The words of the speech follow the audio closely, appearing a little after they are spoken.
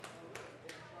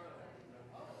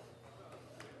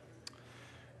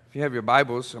If you have your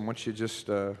Bibles, I want you to just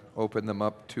open them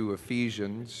up to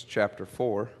Ephesians chapter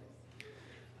 4.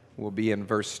 We'll be in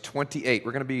verse 28.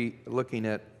 We're going to be looking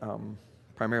at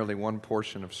primarily one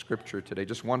portion of Scripture today,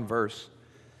 just one verse.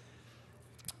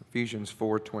 Ephesians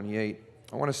 4:28.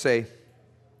 I want to say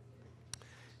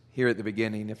here at the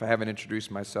beginning, if I haven't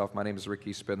introduced myself, my name is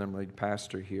Ricky Spindler. I'm the lead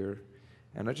pastor here.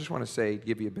 And I just want to say,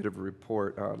 give you a bit of a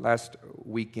report. Last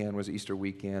weekend was Easter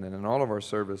weekend, and in all of our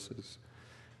services,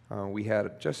 we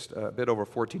had just a bit over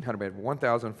 1,400, we had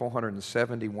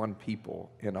 1,471 people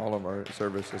in all of our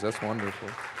services. That's wonderful.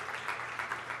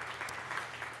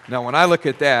 Now, when I look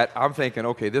at that, I'm thinking,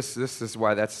 okay, this is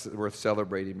why that's worth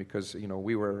celebrating, because,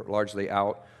 we were largely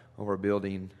out of our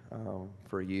building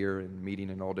for a year and meeting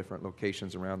in all different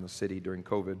locations around the city during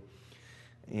COVID.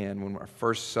 And when our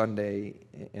first Sunday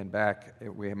and back,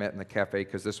 we met in the cafe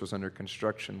because this was under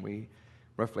construction. We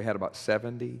roughly had about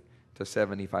 70 to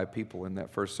 75 people in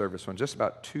that first service. So in just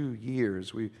about 2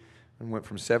 years, we went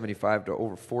from 75 to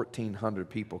over 1,400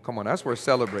 people. Come on, that's worth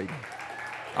celebrating.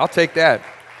 I'll take that.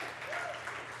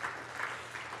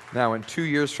 Now, in 2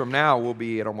 years from now, we'll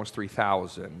be at almost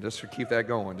 3,000. Just keep that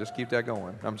going. Just keep that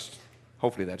going.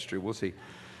 Hopefully that's true. We'll see.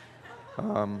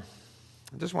 I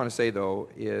just want to say, though,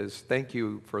 is thank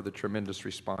you for the tremendous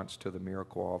response to the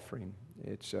miracle offering.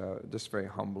 It's just very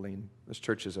humbling. This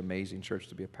church is an amazing church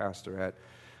to be a pastor at.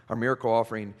 Our miracle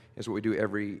offering is what we do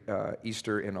every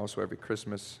Easter and also every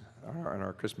Christmas, on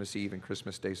our Christmas Eve and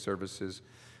Christmas Day services.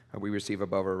 We receive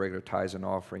above our regular tithes and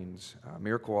offerings.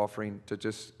 Miracle offering to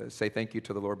just say thank you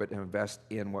to the Lord, but invest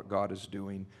in what God is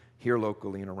doing here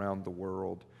locally and around the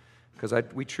world. Because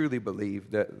we truly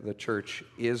believe that the church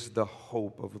is the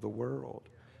hope of the world.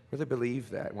 I really believe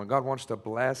that. When God wants to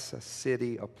bless a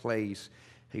city, a place,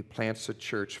 He plants a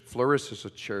church, flourishes a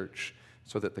church,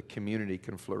 so that the community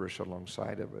can flourish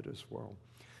alongside of it as well.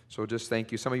 So just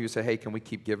thank you. Some of you say, hey, can we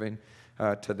keep giving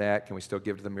to that? Can we still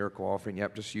give to the miracle offering?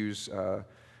 Yep, just use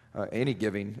any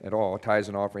giving at all, tithes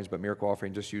and offerings, but miracle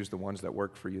offering, just use the ones that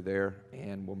work for you there,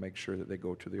 and we'll make sure that they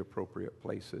go to the appropriate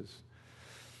places.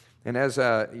 And as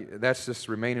that's just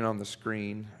remaining on the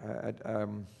screen, I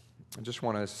just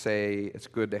want to say it's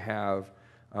good to have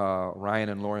Ryan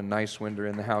and Lauren Nicewinder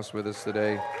in the house with us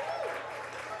today.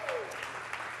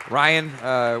 Ryan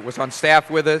was on staff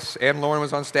with us, and Lauren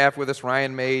was on staff with us.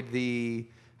 Ryan made the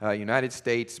United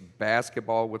States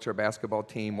basketball, wheelchair basketball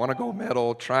team, won a gold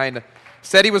medal,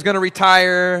 said he was going to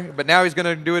retire, but now he's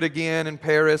going to do it again in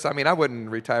Paris. I mean, I wouldn't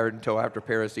retire until after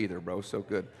Paris either, bro, so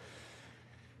good.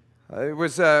 It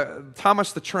was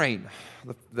Thomas the Train,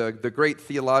 the great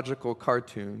theological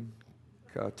cartoon,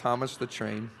 Thomas the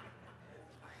Train,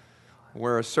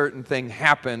 where a certain thing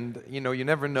happened. You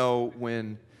never know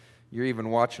when you're even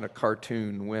watching a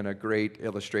cartoon when a great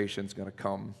illustration is going to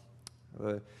come.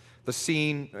 The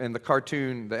scene in the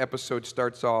cartoon, the episode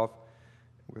starts off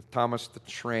with Thomas the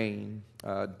Train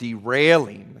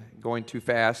derailing, going too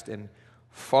fast, and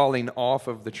falling off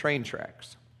of the train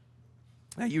tracks.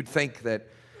 Now, you'd think that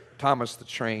Thomas the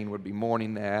Train would be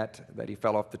mourning that he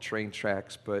fell off the train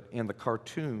tracks, but in the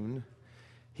cartoon,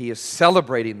 he is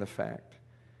celebrating the fact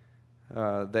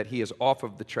that he is off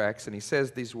of the tracks, and he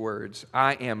says these words,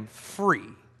 I am free.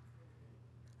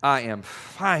 I am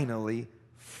finally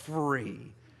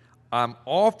free. I'm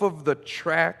off of the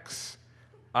tracks.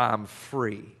 I'm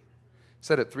free.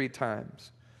 Said it 3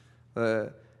 times.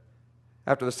 After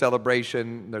the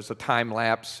celebration, there's a time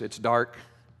lapse. It's dark.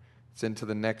 It's into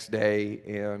the next day,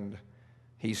 and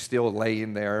he's still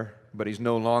laying there, but he's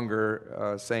no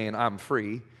longer saying, I'm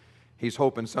free. He's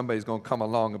hoping somebody's going to come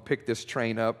along and pick this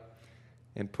train up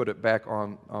and put it back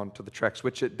onto the tracks,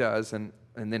 which it does, and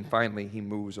then finally he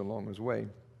moves along his way.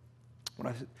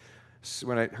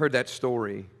 When I heard that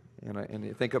story, and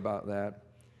you think about that,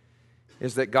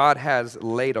 is that God has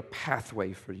laid a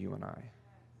pathway for you and I.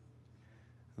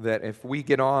 That if we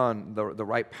get on the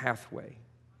right pathway,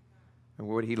 and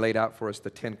what He laid out for us, the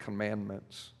 10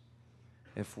 Commandments,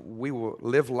 if we will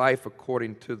live life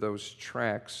according to those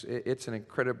tracks, it's an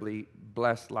incredibly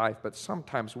blessed life, but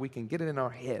sometimes we can get it in our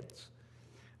heads.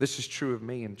 This is true of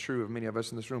me and true of many of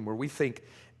us in this room, where we think,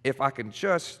 if I can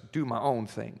just do my own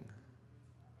thing,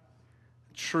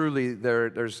 truly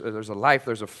there's a life,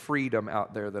 there's a freedom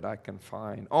out there that I can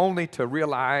find, only to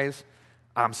realize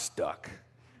I'm stuck.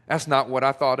 That's not what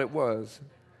I thought it was.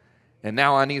 And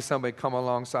now I need somebody to come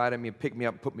alongside of me and pick me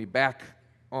up and put me back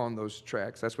on those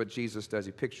tracks. That's what Jesus does.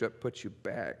 He picks you up, puts you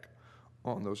back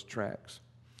on those tracks.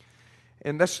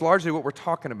 And that's largely what we're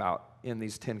talking about in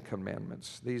these 10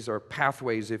 Commandments. These are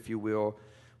pathways, if you will,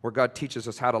 where God teaches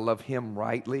us how to love Him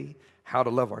rightly, how to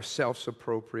love ourselves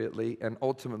appropriately, and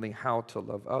ultimately how to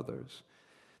love others.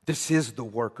 This is the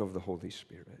work of the Holy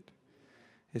Spirit.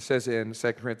 It says in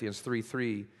 2 Corinthians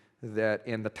 3:3 that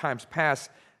in the times past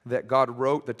that God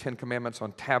wrote the Ten Commandments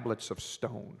on tablets of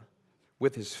stone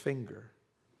with his finger.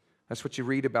 That's what you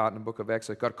read about in the book of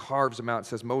Exodus. God carves them out and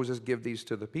says, Moses, give these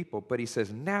to the people. But he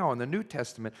says now in the New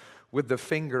Testament, with the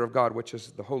finger of God, which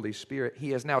is the Holy Spirit,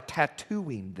 he is now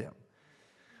tattooing them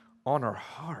on our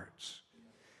hearts.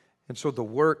 And so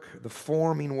the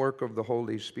forming work of the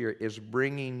Holy Spirit is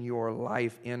bringing your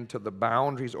life into the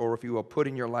boundaries, or if you will,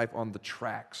 putting your life on the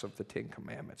tracks of the Ten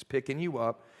Commandments, picking you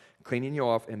up, cleaning you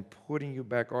off, and putting you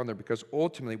back on there. Because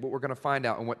ultimately, what we're going to find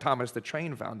out, and what Thomas the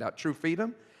Train found out, true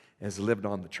freedom is lived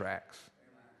on the tracks.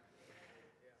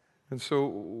 And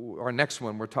so our next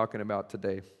one we're talking about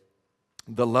today,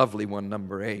 the lovely one,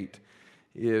 number 8,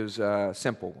 is a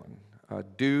simple one.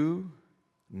 Do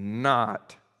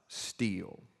not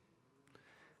steal.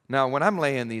 Now, when I'm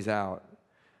laying these out,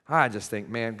 I just think,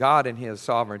 man, God in his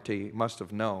sovereignty must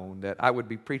have known that I would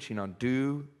be preaching on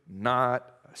do not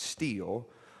steal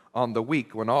on the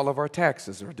week when all of our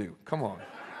taxes are due. Come on.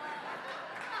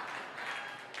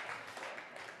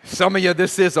 Some of you,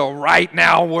 this is a right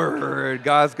now word.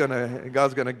 God's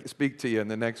gonna speak to you in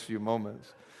the next few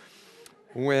moments.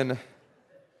 When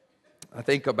I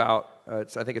think about, I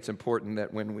think it's important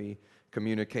that when we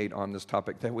communicate on this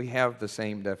topic that we have the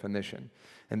same definition.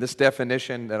 And this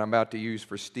definition that I'm about to use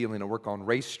for stealing will work on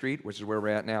Race Street, which is where we're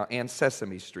at now, and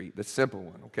Sesame Street, the simple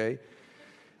one, okay?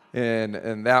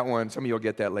 And that one, some of you will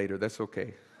get that later. That's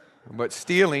okay. But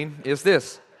stealing is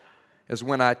this, is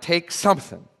when I take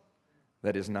something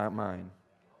that is not mine.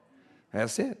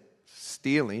 That's it.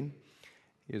 Stealing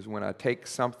is when I take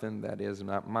something that is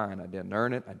not mine. I didn't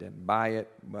earn it, I didn't buy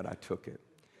it, but I took it.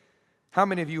 How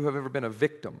many of you have ever been a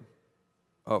victim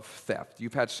of theft?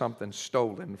 You've had something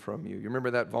stolen from you. You remember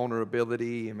that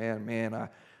vulnerability? Man,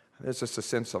 there's just a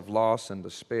sense of loss and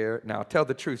despair. Now, tell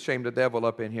the truth, shame the devil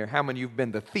up in here. How many of you have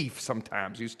been the thief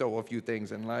sometimes? You stole a few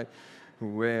things in life.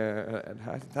 Well,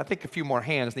 I think a few more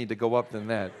hands need to go up than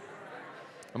that.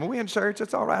 I mean, we in church,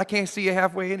 it's all right. I can't see you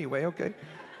halfway anyway, okay?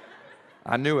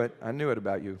 I knew it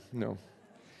about you. No.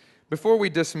 Before we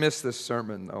dismiss this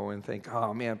sermon, though, and think,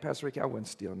 oh, man, Pastor Ricky, I wouldn't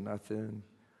steal nothing.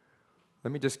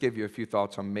 Let me just give you a few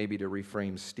thoughts on maybe to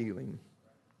reframe stealing.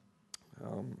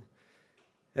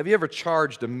 Have you ever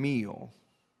charged a meal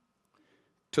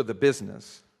to the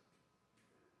business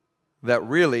that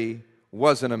really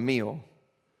wasn't a meal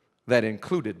that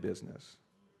included business?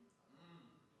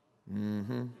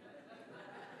 Mm-hmm.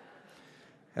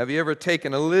 Have you ever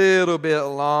taken a little bit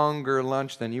longer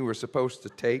lunch than you were supposed to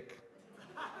take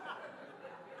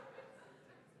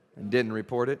and didn't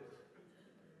report it?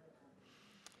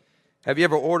 Have you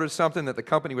ever ordered something that the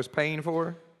company was paying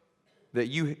for that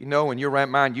you know in your right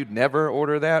mind you'd never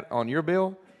order that on your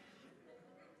bill?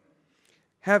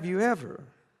 Have you ever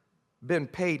been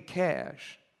paid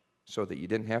cash so that you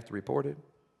didn't have to report it?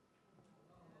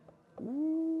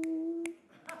 Ooh.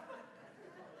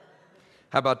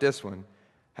 How about this one?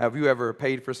 Have you ever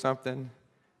paid for something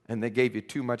and they gave you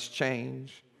too much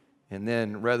change, and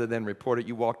then rather than report it,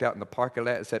 you walked out in the parking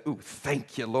lot and said, ooh,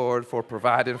 thank you, Lord, for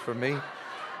providing for me.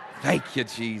 Thank you,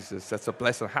 Jesus. That's a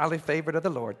blessing. Highly favored of the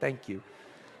Lord. Thank you.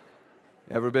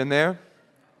 Ever been there?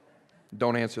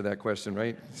 Don't answer that question,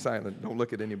 right? Silent. Don't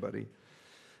look at anybody.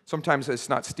 Sometimes it's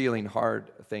not stealing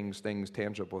hard things,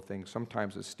 tangible things.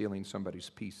 Sometimes it's stealing somebody's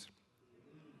peace.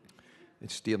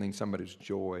 It's stealing somebody's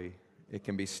joy. It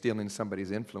can be stealing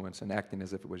somebody's influence and acting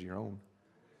as if it was your own.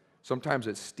 Sometimes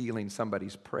it's stealing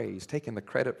somebody's praise, taking the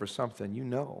credit for something you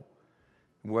know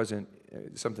wasn't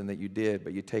something that you did,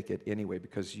 but you take it anyway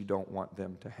because you don't want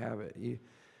them to have it.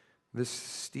 This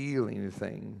stealing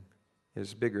thing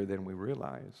is bigger than we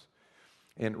realize.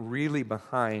 And really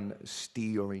behind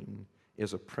stealing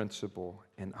is a principle,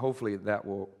 and hopefully that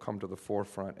will come to the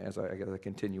forefront as I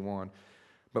continue on.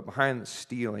 But behind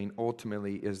stealing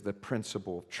ultimately is the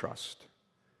principle of trust.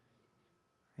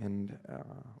 And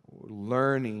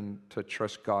learning to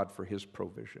trust God for his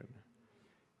provision.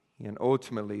 And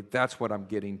ultimately, that's what I'm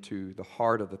getting to. The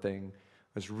heart of the thing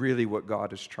is really what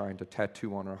God is trying to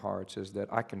tattoo on our hearts, is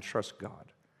that I can trust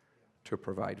God to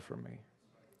provide for me.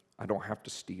 I don't have to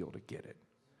steal to get it.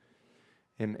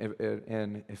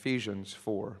 In Ephesians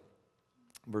 4,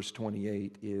 verse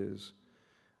 28 is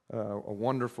a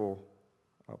wonderful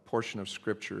portion of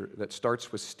Scripture that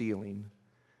starts with stealing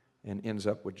and ends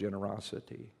up with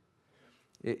generosity.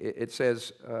 It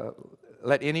says,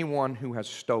 let anyone who has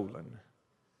stolen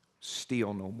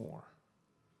steal no more,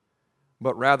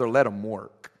 but rather let them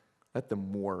work. Let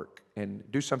them work and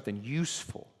do something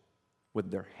useful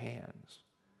with their hands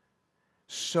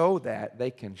so that they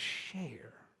can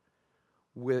share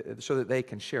so that they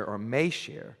can share or may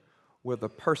share with a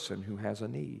person who has a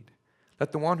need.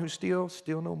 Let the one who steals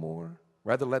steal no more.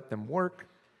 Rather let them work,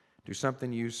 do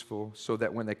something useful, so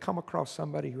that when they come across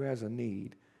somebody who has a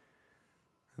need,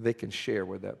 they can share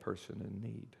with that person in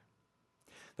need.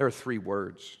 There are 3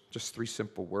 words, just 3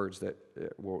 simple words that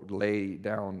will lay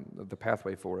down the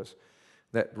pathway for us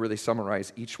that really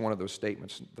summarize each one of those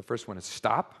statements. The first one is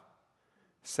stop,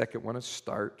 second one is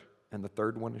start, and the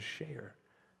third one is share.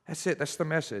 That's it, that's the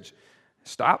message.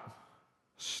 Stop,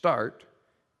 start,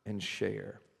 and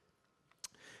share.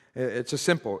 It's a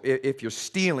simple. If you're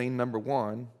stealing, number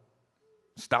 1,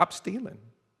 stop stealing.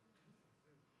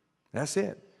 That's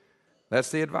it.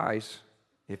 That's the advice.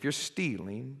 If you're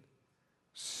stealing,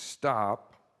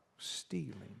 stop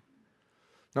stealing.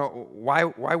 Now, why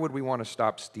would we want to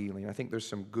stop stealing? I think there's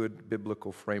some good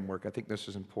biblical framework. I think this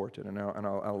is important, and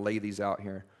I'll lay these out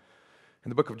here. In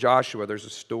the book of Joshua, there's a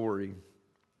story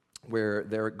where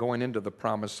they're going into the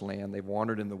promised land. They've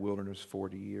wandered in the wilderness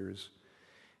 40 years.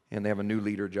 And they have a new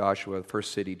leader, Joshua, the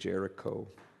first city, Jericho.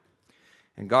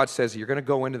 And God says, you're going to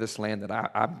go into this land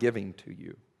that I'm giving to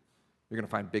you. You're going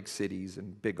to find big cities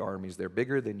and big armies. They're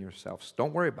bigger than yourselves.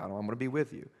 Don't worry about them. I'm going to be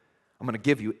with you. I'm going to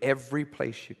give you every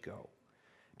place you go.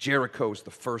 Jericho's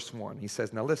the first one. He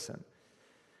says, now listen,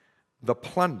 the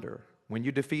plunder, when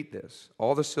you defeat this,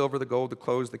 all the silver, the gold, the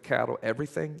clothes, the cattle,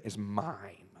 everything is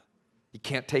mine. You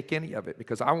can't take any of it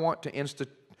because I want to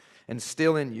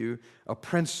instill in you a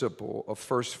principle of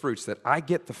first fruits, that I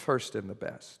get the first and the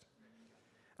best.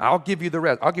 I'll give you the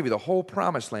rest. I'll give you the whole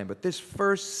promised land, but this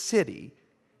first city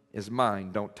is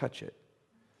mine. Don't touch it.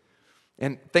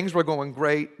 And things were going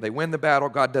great. They win the battle.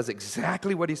 God does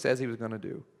exactly what he says he was going to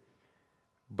do.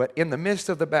 But in the midst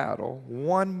of the battle,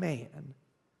 one man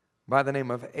by the name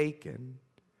of Achan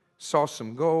saw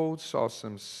some gold, saw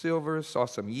some silver, saw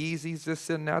some Yeezys just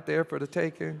sitting out there for the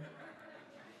taking.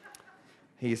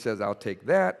 He says, I'll take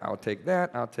that, I'll take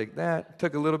that, I'll take that.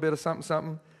 Took a little bit of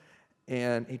something,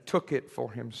 and he took it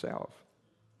for himself.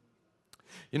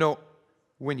 You know,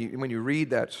 when you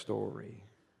read that story,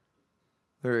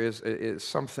 there is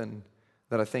something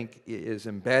that I think is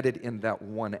embedded in that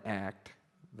one act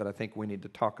that I think we need to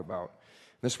talk about.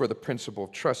 This is where the principle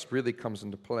of trust really comes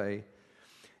into play,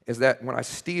 is that when I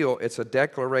steal, it's a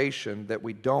declaration that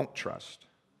we don't trust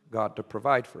God to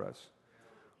provide for us.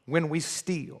 When we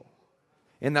steal,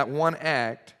 in that one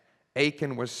act,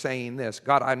 Achan was saying this,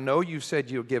 God, I know you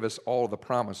said you'll give us all the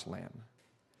promised land,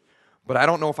 but I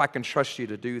don't know if I can trust you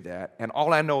to do that. And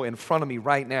all I know in front of me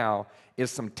right now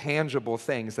is some tangible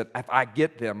things that if I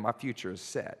get them, my future is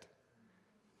set.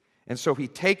 And so he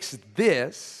takes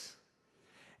this,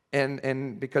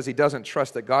 and because he doesn't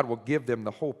trust that God will give them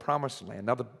the whole promised land.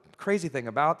 Now, the crazy thing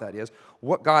about that is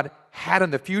what God had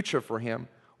in the future for him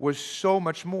was so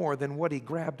much more than what he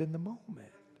grabbed in the moment.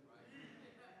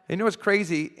 You know what's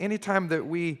crazy? Anytime that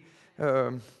we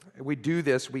do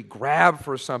this, we grab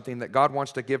for something that God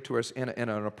wants to give to us in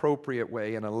an appropriate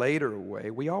way, in a later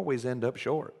way, we always end up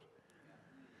short.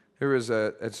 There was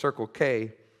at Circle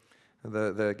K,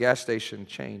 the gas station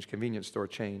chain, convenience store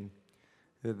chain.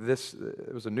 It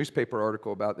was a newspaper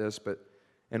article about this, but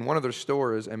in one of their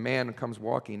stores, a man comes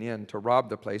walking in to rob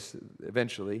the place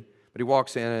eventually, but he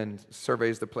walks in and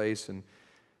surveys the place and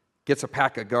gets a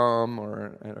pack of gum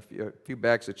or a few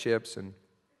bags of chips and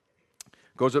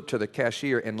goes up to the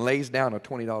cashier and lays down a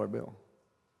 $20 bill.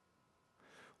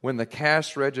 When the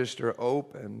cash register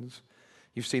opens,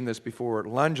 you've seen this before, it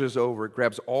lunges over, it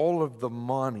grabs all of the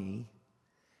money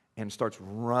and starts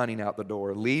running out the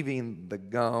door, leaving the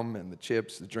gum and the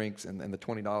chips, the drinks, and the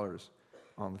 $20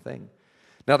 on the thing.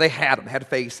 Now, they had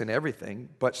face and everything,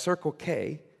 but Circle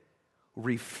K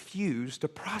refused to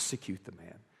prosecute the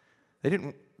man.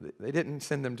 They didn't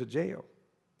send them to jail.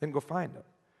 They didn't go find them.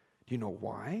 Do you know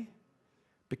why?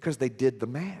 Because they did the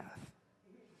math.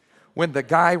 When the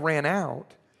guy ran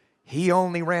out, he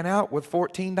only ran out with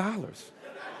 $14.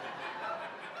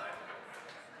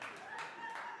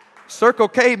 Circle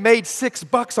K made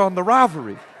 $6 on the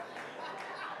robbery.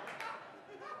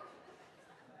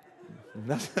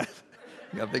 You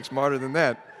gotta think smarter than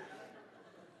that.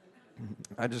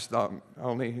 I just thought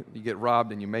only you get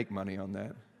robbed and you make money on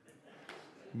that.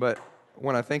 But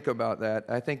when I think about that,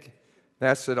 I think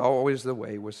that's always the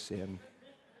way with sin.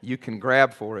 You can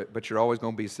grab for it, but you're always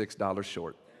going to be $6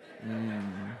 short.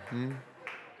 Mm-hmm.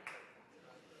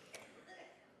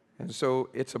 And so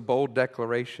it's a bold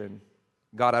declaration.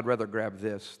 God, I'd rather grab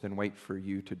this than wait for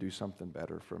you to do something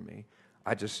better for me.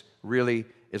 It's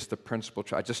the principle.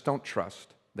 I just don't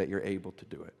trust that you're able to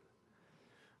do it.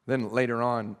 Then later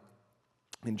on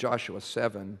in Joshua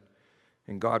 7,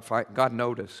 and God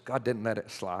noticed, God didn't let it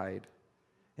slide.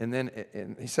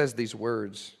 And he says these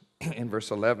words in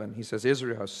verse 11. He says,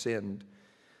 Israel has sinned.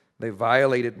 They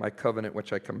violated my covenant,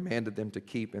 which I commanded them to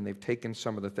keep, and they've taken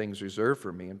some of the things reserved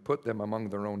for me and put them among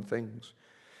their own things.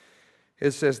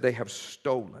 It says they have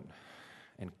stolen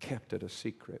and kept it a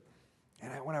secret.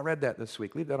 And when I read that this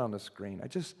week, leave that on the screen.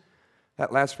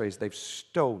 That last phrase, they've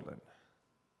stolen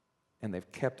and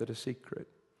they've kept it a secret.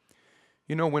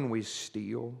 You know, when we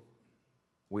steal,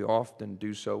 we often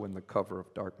do so in the cover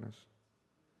of darkness.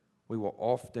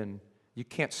 You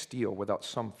can't steal without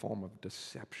some form of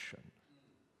deception.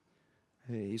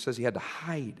 He says he had to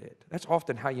hide it. That's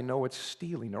often how you know it's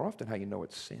stealing, or often how you know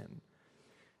it's sin,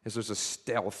 is there's a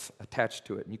stealth attached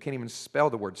to it. And you can't even spell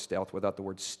the word stealth without the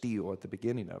word steal at the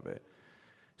beginning of it.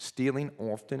 Stealing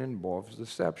often involves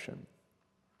deception.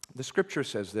 The scripture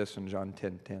says this in John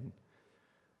 10:10,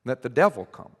 that the devil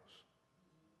comes.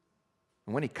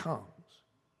 And when he comes,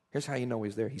 here's how you know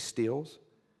he's there. He steals,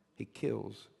 he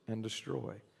kills, and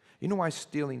destroys. You know why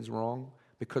stealing's wrong?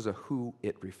 Because of who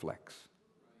it reflects.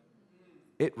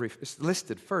 It's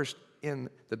listed first in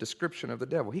the description of the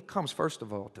devil. He comes, first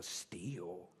of all, to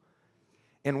steal.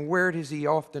 And where does he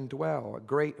often dwell?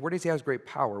 Where does he have great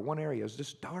power? One area is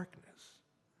just darkness,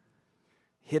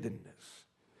 hiddenness.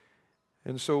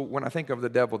 And so when I think of the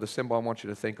devil, the symbol I want you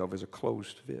to think of is a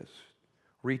closed fist,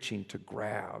 reaching to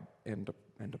grab and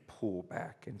to pull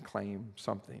back and claim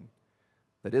something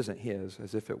that isn't his,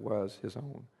 as if it was his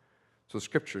own. So the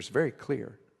scripture is very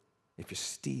clear. If you're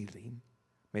stealing,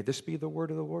 may this be the word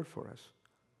of the Lord for us.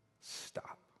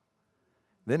 Stop.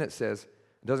 Then it says,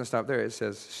 it doesn't stop there, it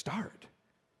says start.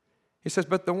 He says,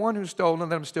 but the one who's stolen,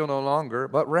 let him steal no longer,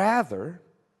 but rather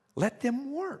let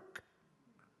them work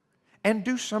and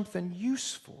do something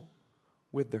useful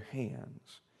with their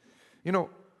hands. You know,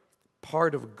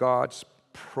 part of God's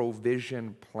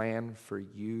provision plan for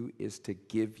you is to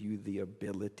give you the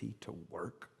ability to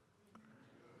work.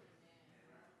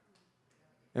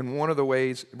 And one of the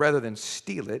ways, rather than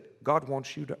steal it, God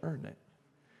wants you to earn it.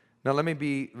 Now, let me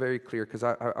be very clear, because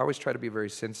I always try to be very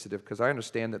sensitive, because I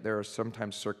understand that there are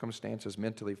sometimes circumstances,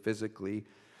 mentally, physically,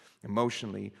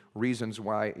 emotionally, reasons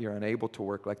why you're unable to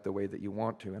work like the way that you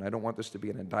want to. And I don't want this to be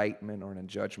an indictment or a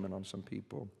judgment on some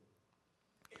people.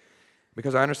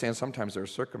 Because I understand sometimes there are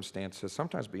circumstances,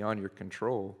 sometimes beyond your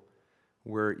control,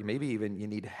 where maybe even you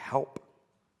need help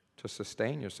to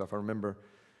sustain yourself. I remember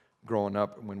growing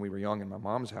up when we were young in my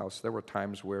mom's house, there were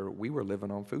times where we were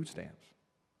living on food stamps.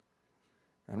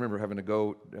 I remember having to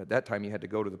go, at that time you had to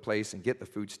go to the place and get the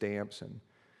food stamps.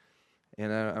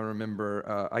 And I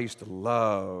remember I used to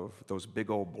love those big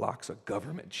old blocks of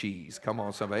government cheese. Come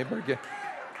on, somebody.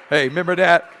 Hey, remember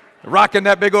that? Rocking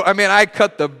that big old, I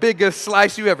cut the biggest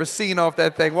slice you ever seen off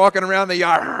that thing, walking around the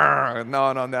yard,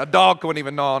 gnawing on that. A dog couldn't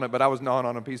even gnaw on it, but I was gnawing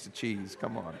on a piece of cheese.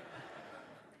 Come on.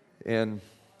 And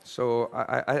so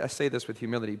I say this with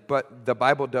humility, but the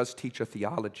Bible does teach a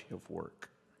theology of work.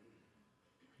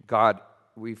 God,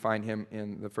 we find him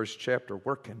in the first chapter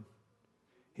working.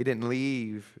 He didn't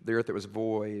leave the earth that was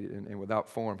void and without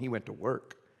form. He went to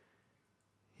work.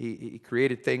 He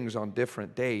created things on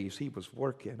different days. He was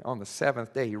working. On the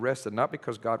seventh day, he rested, not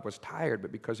because God was tired,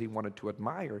 but because he wanted to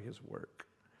admire his work.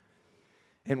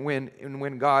 And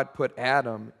when God put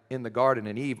Adam in the garden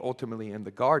and Eve ultimately in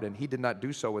the garden, he did not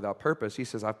do so without purpose. He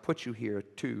says, I've put you here,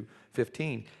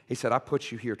 2:15. He said, I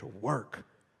put you here to work.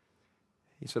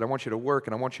 He said, I want you to work,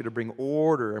 and I want you to bring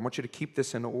order. I want you to keep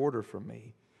this in order for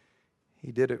me.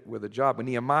 He did it with a job. When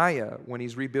Nehemiah, when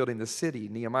he's rebuilding the city,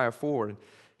 Nehemiah 4,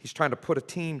 he's trying to put a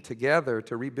team together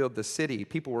to rebuild the city.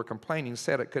 People were complaining,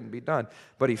 said it couldn't be done.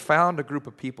 But he found a group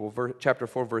of people, chapter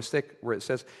 4, verse 6, where it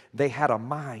says, they had a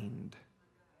mind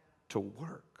to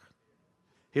work.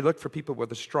 He looked for people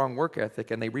with a strong work ethic,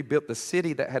 and they rebuilt the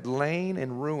city that had lain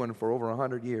in ruin for over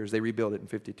 100 years. They rebuilt it in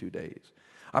 52 days.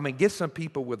 Get some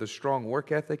people with a strong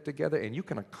work ethic together, and you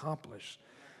can accomplish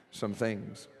some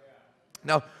things.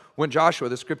 Now, when Joshua,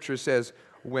 the scripture says,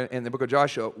 in the book of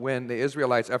Joshua, when the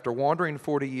Israelites, after wandering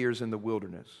 40 years in the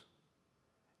wilderness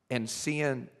and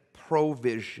seeing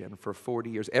provision for 40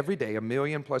 years, every day 1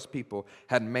 million plus people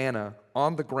had manna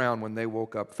on the ground when they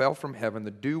woke up, fell from heaven,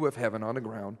 the dew of heaven on the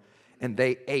ground, and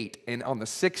they ate. And on the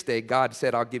sixth day, God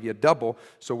said, I'll give you double,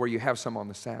 so where you have some on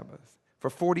the Sabbath. For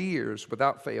 40 years,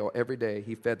 without fail, every day,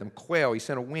 he fed them quail, he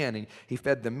sent a wind, and he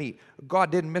fed them meat.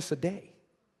 God didn't miss a day.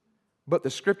 But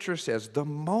the scripture says, the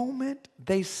moment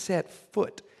they set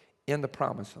foot in the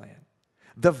promised land,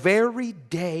 the very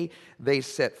day they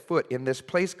set foot in this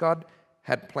place God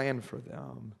had planned for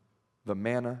them, the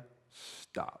manna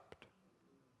stopped.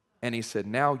 And he said,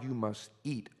 now you must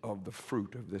eat of the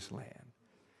fruit of this land.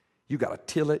 You got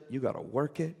to till it, you got to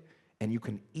work it, and you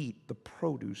can eat the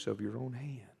produce of your own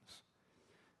hands.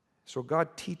 So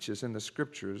God teaches in the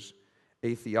Scriptures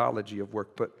a theology of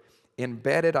work. But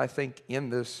embedded, I think, in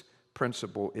this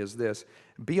principle is this: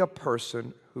 be a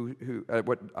person who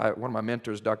one of my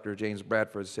mentors, Dr. James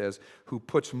Bradford, says, who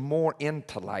puts more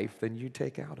into life than you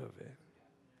take out of it.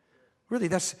 Really,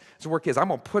 that's what work is. I'm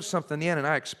going to put something in and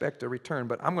I expect a return,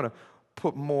 but I'm going to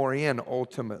put more in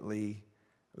ultimately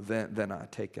than I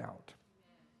take out.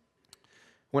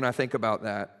 When I think about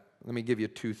that, let me give you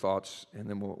two thoughts and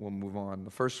then we'll move on.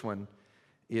 The first one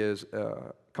is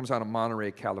comes out of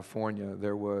Monterey, California.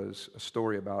 There was a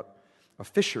story about a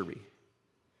fishery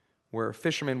where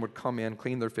fishermen would come in,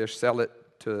 clean their fish, sell it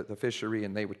to the fishery,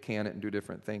 and they would can it and do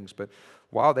different things. But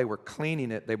while they were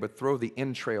cleaning it, they would throw the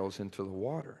entrails into the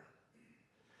water.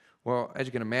 Well, as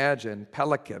you can imagine,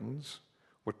 pelicans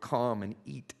would come and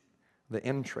eat the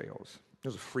entrails. It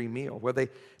was a free meal. Well,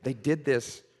 they did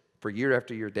this for year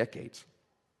after year, decades.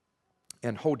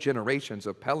 And whole generations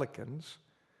of pelicans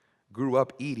grew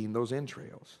up eating those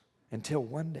entrails until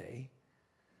one day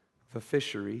the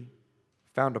fishery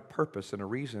found a purpose and a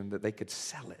reason that they could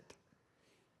sell it.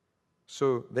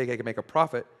 So they could make a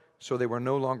profit, so they were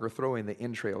no longer throwing the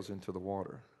entrails into the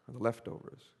water, or the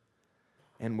leftovers.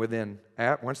 And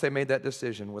once they made that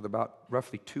decision, with about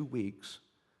roughly 2 weeks,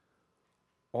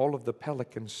 all of the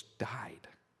pelicans died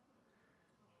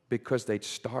because they'd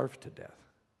starved to death,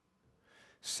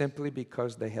 simply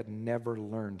because they had never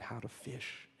learned how to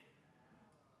fish.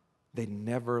 They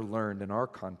never learned, in our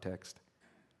context,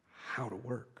 how to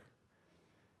work.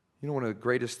 You know, one of the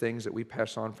greatest things that we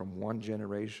pass on from one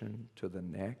generation to the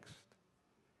next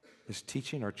is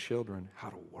teaching our children how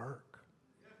to work.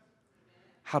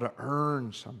 How to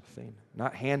earn something.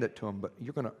 Not hand it to them, but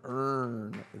you're going to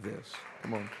earn this.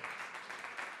 Come on.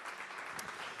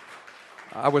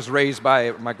 I was raised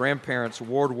by my grandparents'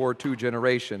 World War II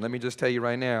generation. Let me just tell you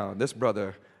right now, this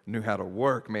brother knew how to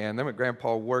work, man. Then my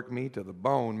grandpa worked me to the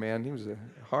bone, man. He was a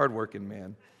hard-working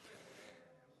man.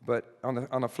 But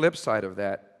on the flip side of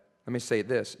that, let me say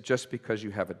this: just because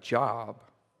you have a job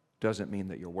doesn't mean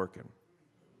that you're working.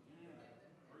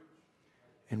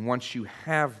 And once you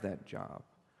have that job,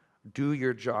 do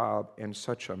your job in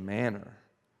such a manner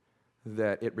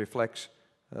that it reflects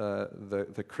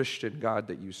the Christian God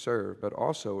that you serve, but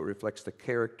also it reflects the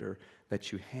character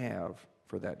that you have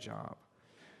for that job.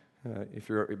 If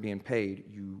you're being paid,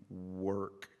 you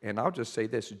work. And I'll just say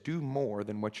this: do more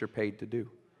than what you're paid to do.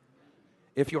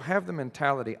 If you'll have the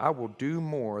mentality, I will do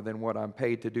more than what I'm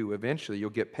paid to do, eventually you'll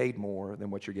get paid more than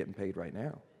what you're getting paid right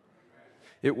now.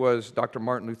 It was Dr.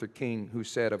 Martin Luther King who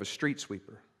said of a street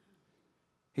sweeper,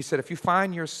 he said, if you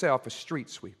find yourself a street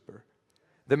sweeper,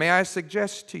 then may I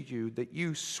suggest to you that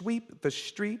you sweep the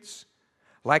streets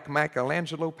like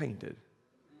Michelangelo painted,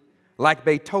 like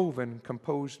Beethoven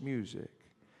composed music.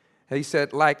 And he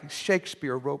said, like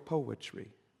Shakespeare wrote poetry.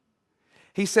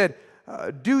 He said,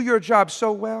 do your job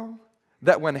so well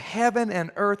that when heaven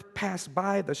and earth pass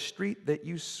by the street that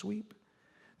you sweep,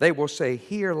 they will say,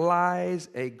 here lies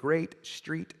a great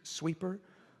street sweeper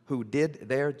who did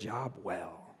their job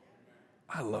well.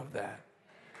 I love that.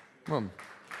 Let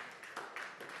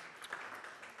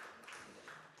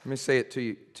me say it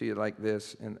to you like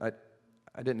this, and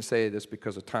I didn't say this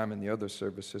because of time in the other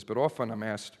services, but often I'm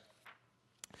asked,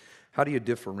 how do you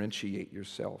differentiate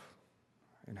yourself?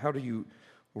 And how do you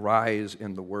rise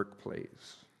in the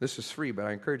workplace? This is free, but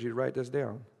I encourage you to write this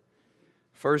down.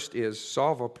 First is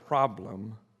solve a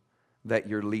problem that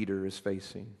your leader is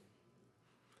facing.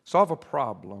 Solve a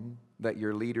problem that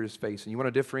your leader is facing. You want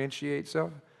to differentiate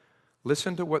yourself?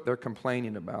 Listen to what they're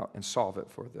complaining about and solve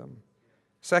it for them.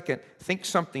 Second, think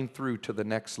something through to the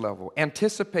next level.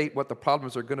 Anticipate what the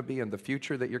problems are going to be in the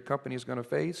future that your company is going to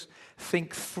face.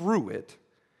 Think through it,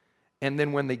 and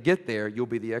then when they get there, you'll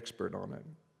be the expert on it.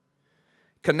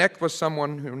 Connect with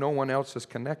someone who no one else is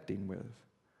connecting with.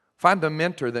 Find a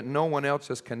mentor that no one else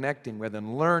is connecting with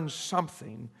and learn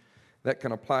something that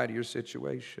can apply to your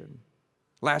situation.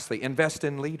 Lastly, invest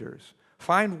in leaders.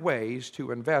 Find ways to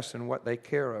invest in what they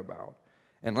care about.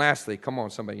 And lastly, come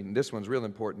on somebody, this one's real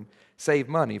important, save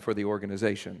money for the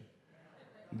organization.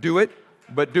 Do it,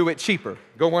 but do it cheaper.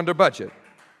 Go under budget.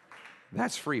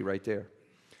 That's free right there.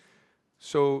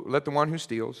 So let the one who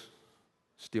steals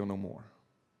steal no more,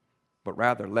 but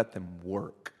rather let them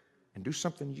work and do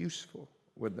something useful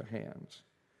with their hands.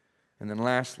 And then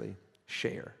lastly,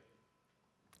 share.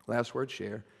 Last word,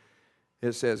 share.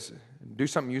 It says, do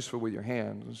something useful with your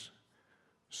hands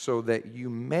so that you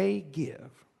may give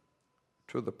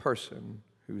to the person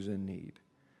who's in need.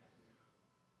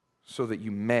 So that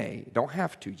you may, don't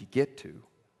have to, you get to,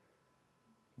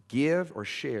 give or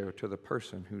share to the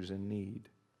person who's in need.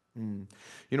 You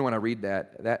know, when I read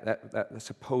that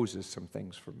supposes some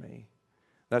things for me.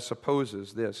 That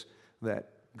supposes this, that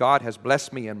God has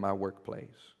blessed me in my workplace.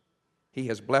 He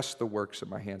has blessed the works of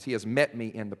my hands. He has met me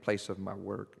in the place of my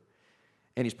work.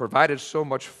 And He's provided so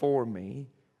much for me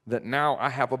that now I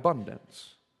have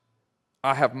abundance.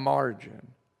 I have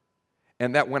margin.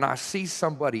 And that when I see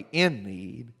somebody in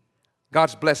need,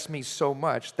 God's blessed me so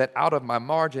much that out of my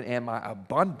margin and my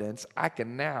abundance, I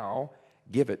can now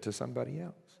give it to somebody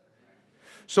else.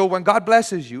 So when God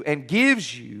blesses you and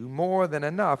gives you more than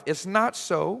enough, it's not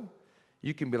so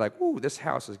you can be like, ooh, this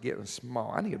house is getting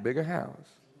small. I need a bigger house.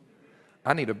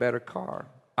 I need a better car.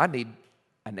 I need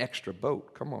an extra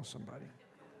boat. Come on, somebody.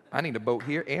 I need a boat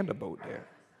here and a boat there.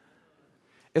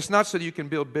 It's not so that you can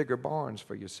build bigger barns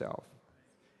for yourself.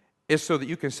 It's so that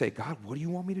you can say, God, what do you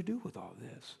want me to do with all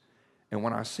this? And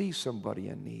when I see somebody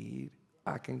in need,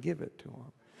 I can give it to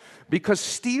them. Because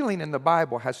stealing in the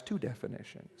Bible has two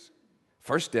definitions.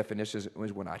 First definition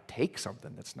is when I take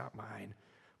something that's not mine.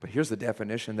 But here's the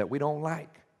definition that we don't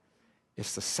like.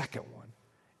 It's the second one.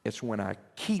 It's when I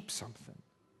keep something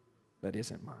that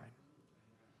isn't mine.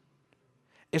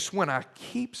 It's when I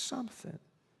keep something.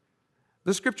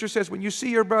 The scripture says when you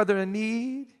see your brother in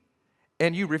need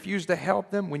and you refuse to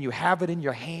help them, when you have it in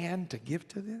your hand to give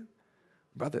to them,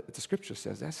 brother, the scripture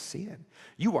says that's sin.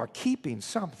 You are keeping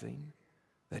something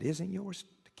that isn't yours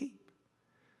to keep.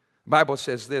 The Bible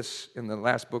says this in the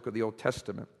last book of the Old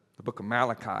Testament, the book of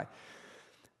Malachi.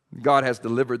 God has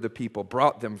delivered the people,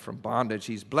 brought them from bondage.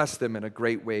 He's blessed them in a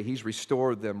great way. He's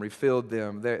restored them, refilled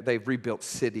them. They've rebuilt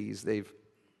cities. They've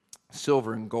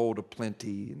silver and gold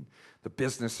aplenty, and the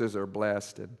businesses are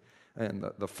blessed, and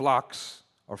the flocks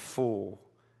are full,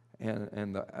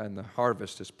 and the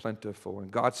harvest is plentiful.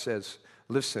 And God says,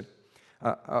 listen,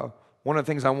 one of the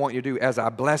things I want you to do, as I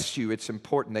bless you, it's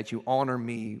important that you honor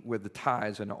me with the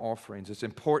tithes and the offerings. It's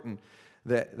important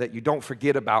that you don't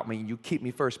forget about me, you keep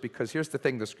me first, because here's the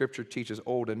thing the scripture teaches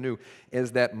old and new,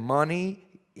 is that money,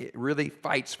 it really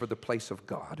fights for the place of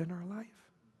God in our life.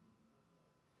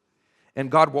 And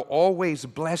God will always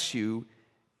bless you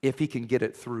if He can get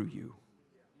it through you.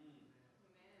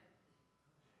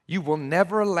 You will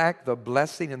never lack the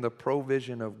blessing and the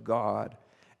provision of God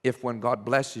if when God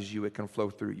blesses you, it can flow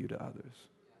through you to others.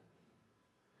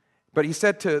 But He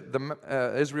said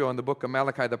to Israel in the book of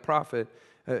Malachi the prophet,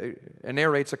 it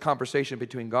narrates a conversation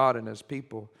between God and His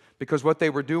people, because what they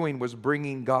were doing was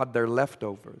bringing God their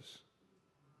leftovers.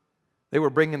 They were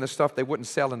bringing the stuff they wouldn't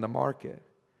sell in the market,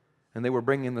 and they were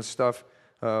bringing the stuff,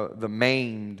 the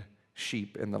maimed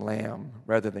sheep and the lamb,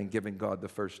 rather than giving God the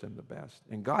first and the best.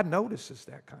 And God notices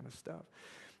that kind of stuff.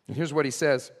 And here's what He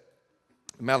says,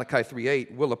 Malachi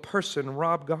 3:8, will a person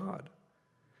rob God?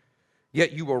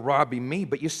 Yet you are robbing me.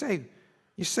 But you say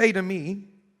to me,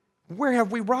 where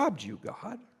have we robbed you,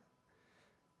 God?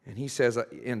 And He says,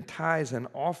 in tithes and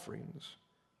offerings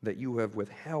that you have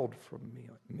withheld from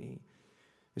me.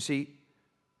 You see,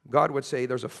 God would say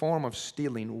there's a form of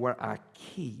stealing where I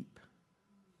keep.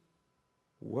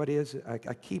 What is it?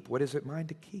 I keep. What is it mine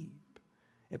to keep?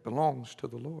 It belongs to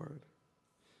the Lord.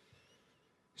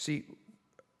 See,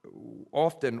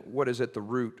 often what is at the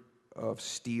root of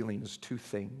stealing is two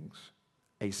things: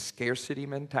 a scarcity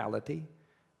mentality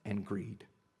and greed.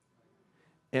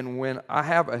 And when I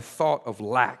have a thought of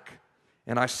lack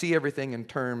and I see everything in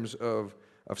terms of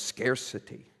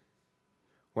scarcity,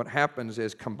 what happens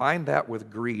is combine that with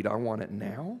greed. I want it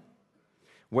now.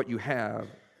 What you have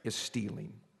is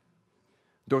stealing.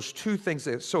 Those two things.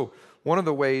 So one of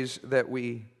the ways that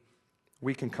we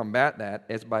can combat that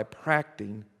is by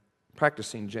practicing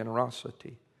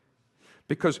generosity.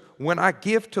 Because when I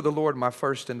give to the Lord my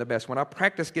first and the best, when I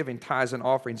practice giving tithes and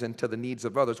offerings into the needs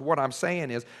of others, what I'm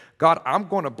saying is, God, I'm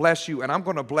going to bless you, and I'm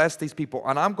going to bless these people,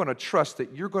 and I'm going to trust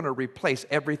that you're going to replace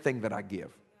everything that I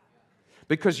give.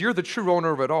 Because you're the true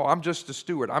owner of it all. I'm just the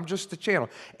steward. I'm just the channel.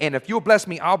 And if you'll bless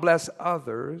me, I'll bless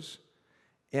others.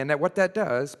 And what that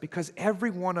does, because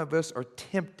every one of us are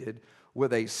tempted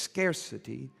with a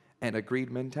scarcity and a greed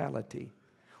mentality.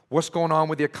 What's going on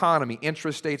with the economy?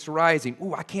 Interest rates rising.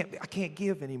 Ooh, I can't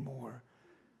give anymore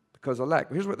because of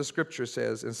lack. Here's what the scripture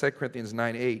says in 2 Corinthians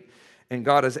 9:8. And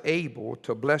God is able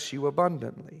to bless you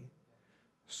abundantly,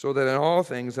 so that in all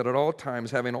things and at all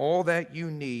times, having all that you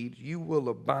need, you will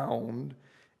abound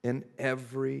in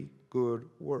every good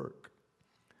work.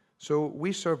 So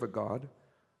we serve a God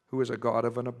who is a God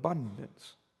of an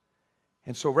abundance.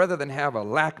 And so rather than have a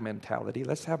lack mentality,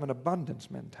 let's have an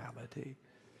abundance mentality.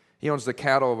 He owns the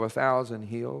cattle of 1,000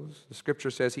 hills. The scripture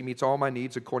says He meets all my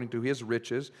needs according to His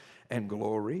riches and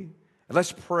glory. And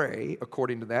let's pray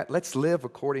according to that. Let's live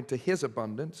according to His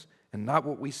abundance and not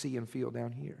what we see and feel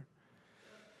down here.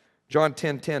 John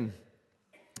 10:10,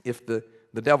 if the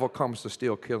devil comes to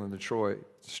steal, kill, and destroy,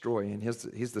 and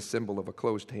he's the symbol of a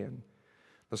closed hand.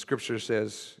 The scripture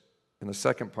says in the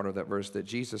second part of that verse that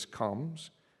Jesus comes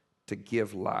to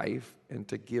give life and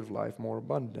to give life more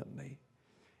abundantly.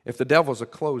 If the devil's a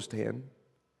closed hand,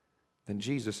 then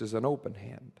Jesus is an open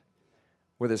hand.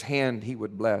 With his hand, he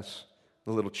would bless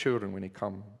the little children when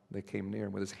they came near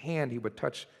him. With his hand, he would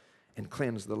touch and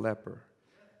cleanse the leper.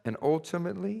 And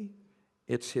ultimately,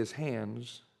 it's his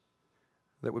hands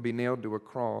that would be nailed to a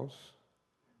cross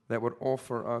that would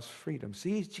offer us freedom.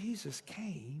 See, Jesus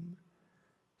came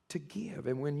to give.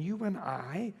 And when you and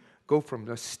I go from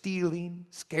the stealing,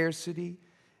 scarcity,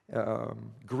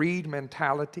 greed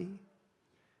mentality,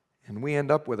 and we end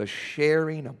up with a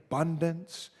sharing,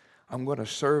 abundance, I'm going to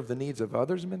serve the needs of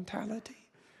others mentality,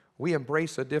 we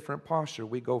embrace a different posture.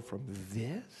 We go from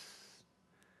this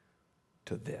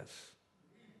to this.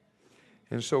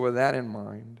 And so with that in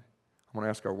mind, I'm going to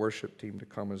ask our worship team to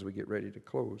come as we get ready to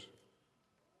close.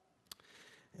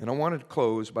 And I wanted to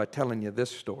close by telling you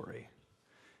this story.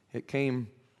 It came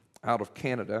out of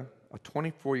Canada. A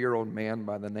 24-year-old man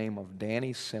by the name of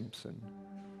Danny Simpson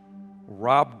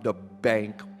robbed a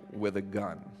bank with a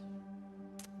gun.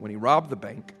 When he robbed the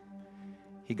bank,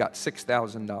 he got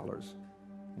 $6,000.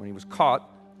 When he was caught,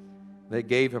 they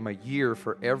gave him a year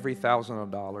for every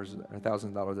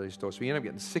 $1,000 that he stole. So he ended up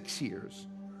getting 6 years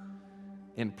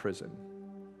in prison.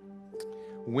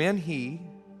 When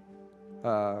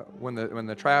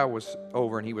the trial was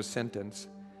over and he was sentenced,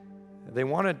 they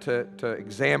wanted to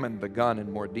examine the gun in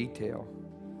more detail.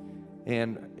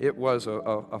 And it was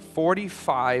a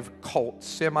 45 Colt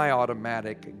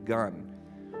semi-automatic gun.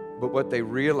 But what they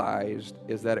realized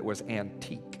is that it was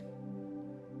antique.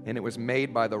 And it was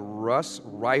made by the Russ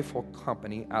Rifle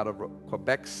Company out of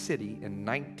Quebec City in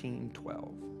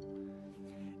 1912.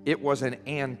 It was an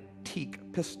antique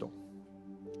pistol.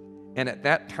 And at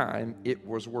that time, it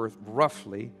was worth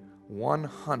roughly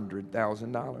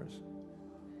 $100,000.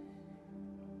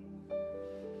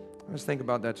 Let's think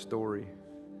about that story.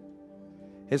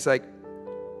 It's like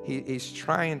he's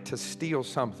trying to steal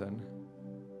something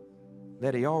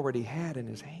that he already had in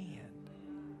his hand.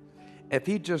 If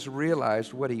he just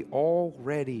realized what he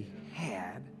already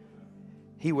had,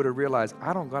 he would have realized,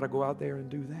 I don't got to go out there and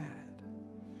do that.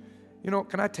 You know,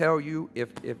 can I tell you,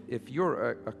 if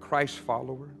you're a Christ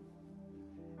follower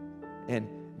and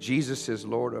Jesus is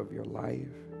Lord of your life,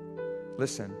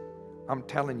 listen, I'm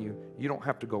telling you, you don't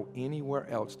have to go anywhere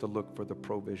else to look for the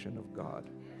provision of God.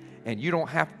 And you don't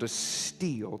have to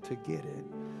steal to get it.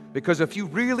 Because if you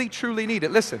really, truly need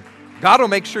it, listen, God will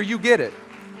make sure you get it.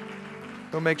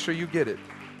 He'll make sure you get it.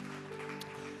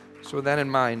 So with that in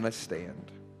mind, let's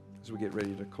stand as we get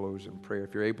ready to close in prayer.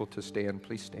 If you're able to stand,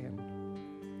 please stand.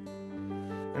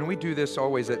 And we do this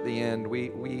always at the end. We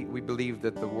believe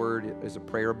that the Word is a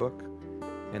prayer book,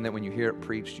 and that when you hear it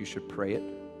preached, you should pray it.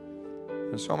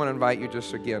 And so I'm going to invite you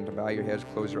just again to bow your heads,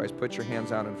 close your eyes, put your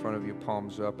hands out in front of you,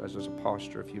 palms up, as there's a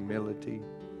posture of humility.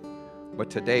 But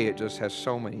today it just has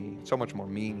so much more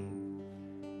meaning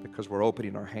because we're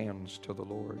opening our hands to the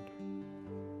Lord.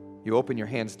 You open your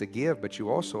hands to give, but you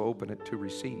also open it to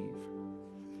receive.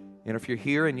 And if you're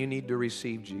here and you need to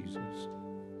receive Jesus,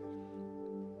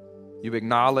 you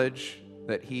acknowledge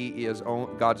that He is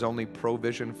God's only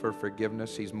provision for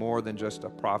forgiveness. He's more than just a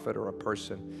prophet or a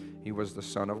person. He was the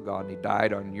Son of God, and He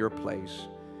died on your place,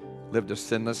 lived a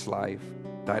sinless life,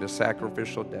 died a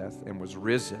sacrificial death, and was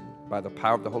risen by the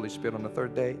power of the Holy Spirit on the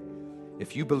third day.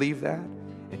 If you believe that,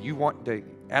 and you want to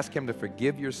ask Him to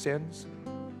forgive your sins,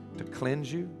 to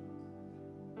cleanse you,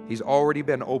 He's already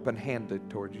been open-handed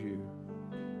towards you.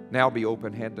 Now be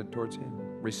open-handed towards Him.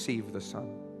 Receive the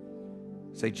Son.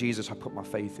 Say, Jesus, I put my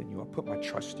faith in you. I put my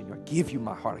trust in you. I give you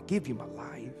my heart. I give you my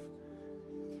life.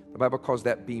 The Bible calls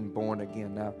that being born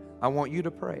again. Now, I want you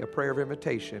to pray a prayer of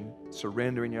invitation,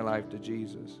 surrendering your life to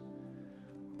Jesus.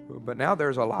 But now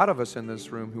there's a lot of us in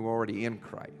this room who are already in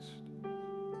Christ.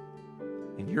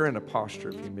 And you're in a posture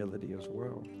of humility as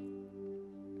well.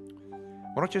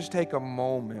 Why don't you just take a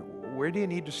moment? Where do you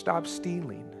need to stop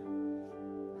stealing?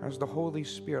 Has the Holy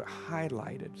Spirit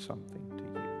highlighted something to you?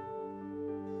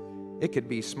 It could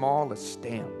be small as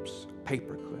stamps,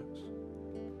 paper clips.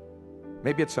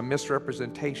 Maybe it's a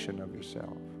misrepresentation of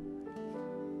yourself.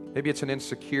 Maybe it's an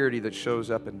insecurity that shows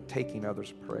up in taking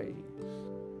others' praise.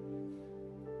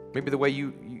 Maybe the way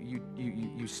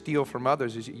you steal from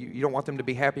others is you don't want them to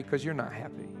be happy because you're not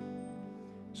happy.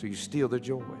 So you steal their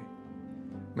joy.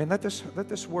 Man, let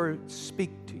this word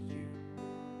speak to you.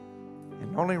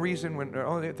 And the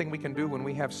only thing we can do when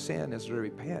we have sin is to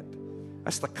repent.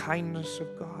 That's the kindness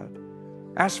of God.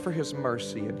 Ask for His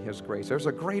mercy and His grace. There's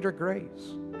a greater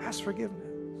grace. Ask forgiveness.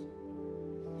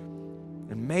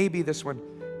 And maybe this one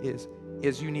is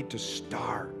you need to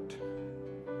start.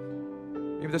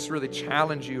 Maybe this really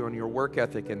challenge you on your work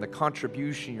ethic and the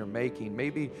contribution you're making.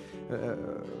 Maybe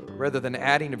rather than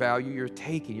adding value, you're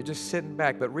taking. You're just sitting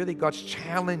back, but really God's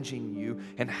challenging you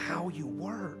in how you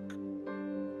work.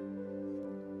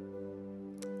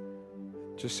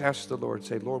 Just ask the Lord,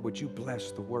 say, Lord, would you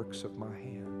bless the works of my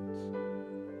hands?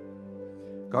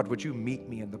 God, would you meet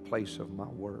me in the place of my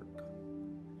work?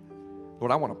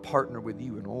 Lord, I want to partner with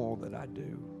you in all that I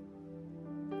do.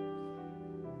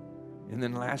 And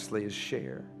then lastly is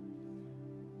share.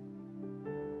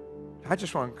 I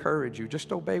just want to encourage you,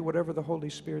 just obey whatever the Holy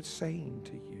Spirit's saying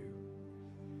to you.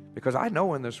 Because I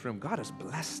know in this room, God has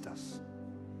blessed us.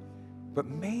 But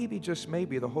maybe, just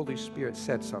maybe, the Holy Spirit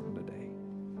said something today.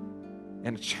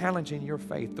 And challenging your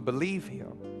faith to believe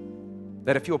Him.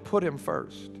 That if you'll put Him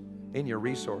first in your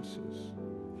resources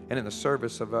and in the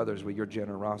service of others with your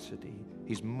generosity,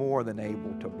 He's more than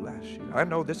able to bless you. I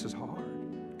know this is hard.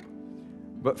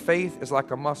 But faith is like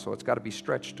a muscle. It's got to be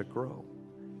stretched to grow.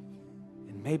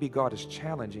 And maybe God is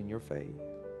challenging your faith.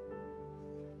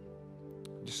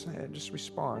 Just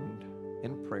respond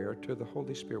in prayer to the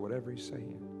Holy Spirit, whatever He's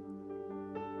saying.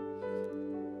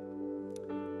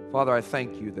 Father, I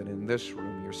thank you that in this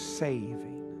room you're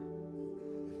saving.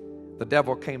 The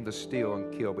devil came to steal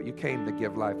and kill, but you came to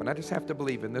give life. And I just have to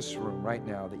believe in this room right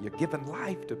now that you're giving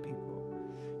life to people.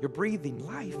 You're breathing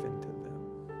life into them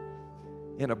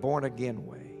in a born-again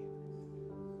way.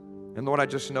 And Lord, I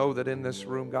just know that in this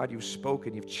room, God, you've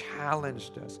spoken, you've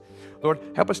challenged us. Lord,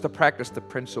 help us to practice the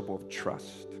principle of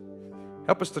trust.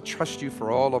 Help us to trust you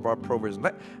for all of our provisions.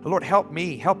 Lord,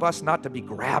 help us not to be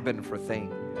grabbing for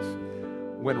things.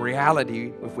 When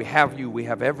reality, if we have you, we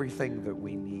have everything that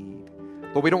we need.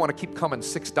 But we don't want to keep coming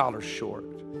 $6 short.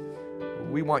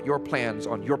 We want your plans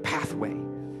on your pathway,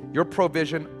 your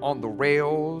provision on the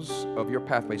rails of your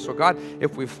pathway. So God,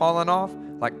 if we've fallen off,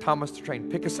 like Thomas the Train,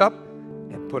 pick us up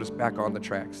and put us back on the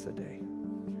tracks today.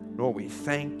 Lord, we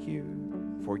thank you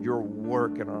for your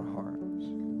work in our hearts.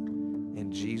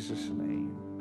 In Jesus' name.